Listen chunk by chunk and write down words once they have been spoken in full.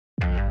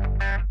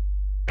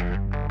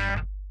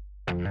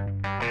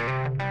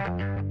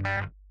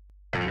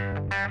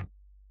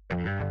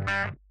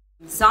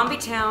Zombie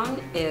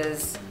Town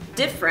is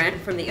different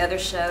from the other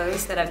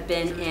shows that I've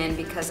been in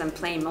because I'm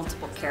playing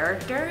multiple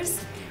characters,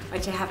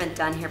 which I haven't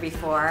done here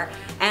before.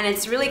 And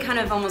it's really kind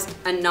of almost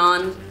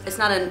it's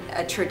not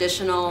a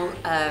traditional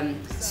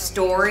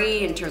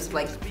story in terms of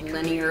like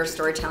linear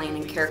storytelling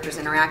and characters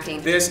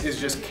interacting. This is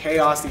just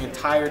chaos the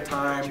entire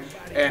time,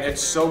 and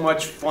it's so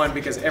much fun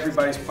because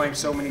everybody's playing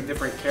so many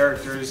different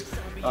characters,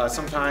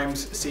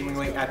 sometimes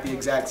seemingly at the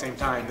exact same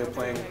time. They're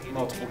playing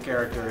multiple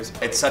characters.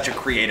 It's such a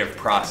creative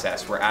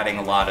process. We're adding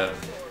a lot of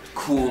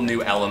cool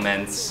new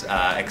elements,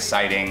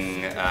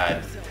 exciting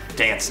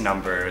dance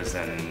numbers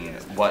and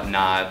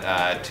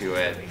whatnot to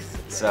it.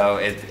 So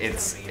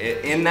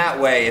in that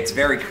way, it's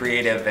very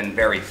creative and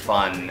very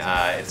fun.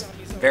 It's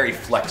very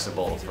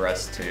flexible for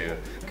us to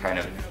kind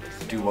of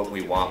do what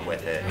we want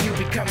with it. You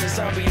become a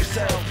zombie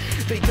yourself.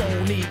 They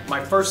don't need.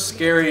 My first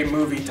scary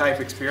movie type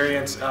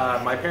experience,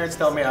 my parents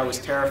tell me I was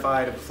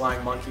terrified of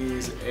flying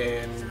monkeys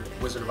in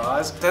Wizard of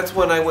Oz. That's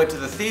when I went to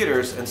the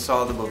theaters and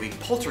saw the movie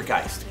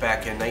Poltergeist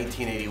back in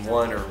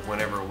 1981 or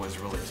whenever it was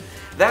released.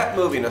 That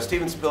movie, now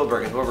Steven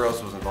Spielberg and whoever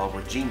else was involved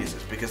were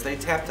geniuses because they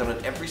tapped on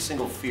every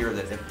single fear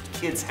that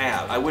kids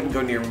have. I wouldn't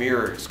go near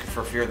mirrors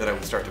for fear that I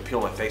would start to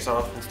peel my face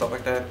off and stuff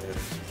like that.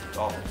 It's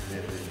awful.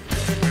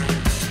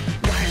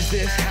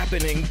 This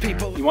happening,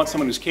 people. You want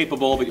someone who's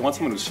capable, but you want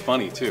someone who's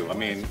funny too. I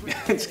mean,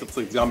 it's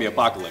like zombie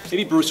apocalypse.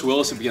 Maybe Bruce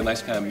Willis would be a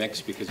nice kind of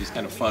mix because he's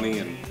kind of funny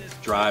and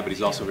dry, but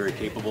he's also very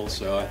capable.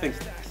 So I think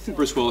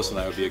Bruce Willis and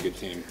I would be a good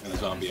team in a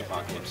zombie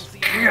apocalypse.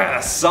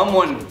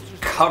 Someone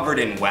covered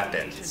in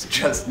weapons,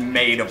 just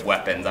made of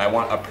weapons. I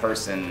want a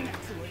person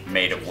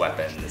made of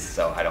weapons,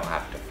 so I don't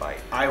have to fight.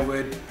 I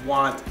would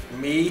want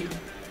me,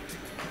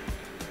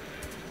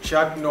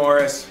 Chuck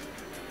Norris,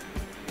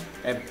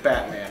 and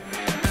Batman.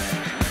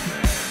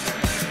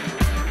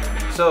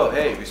 So,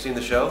 hey, have you seen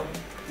the show?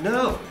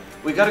 No.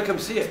 We gotta come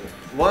see it.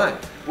 Why?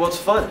 Well, it's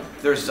fun.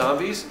 There's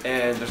zombies,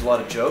 and there's a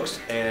lot of jokes,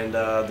 and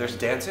there's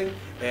dancing,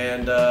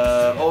 and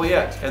oh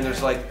yeah, and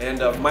there's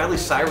Miley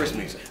Cyrus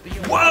music.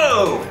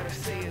 Whoa!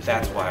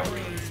 That's why we're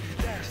coming.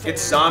 It's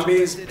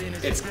zombies,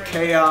 it's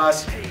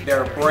chaos,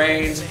 there are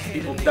brains,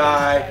 people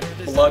die,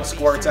 blood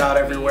squirts out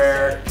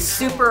everywhere.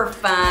 Super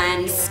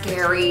fun,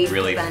 scary,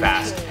 really funny.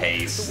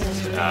 Fast-paced,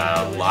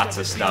 lots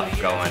of stuff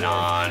going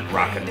on,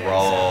 rock and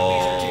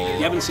roll.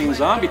 You haven't seen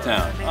Zombie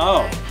Town?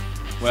 Oh,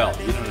 well,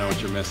 you don't know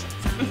what you're missing.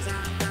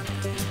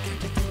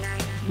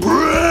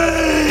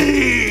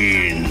 Brains!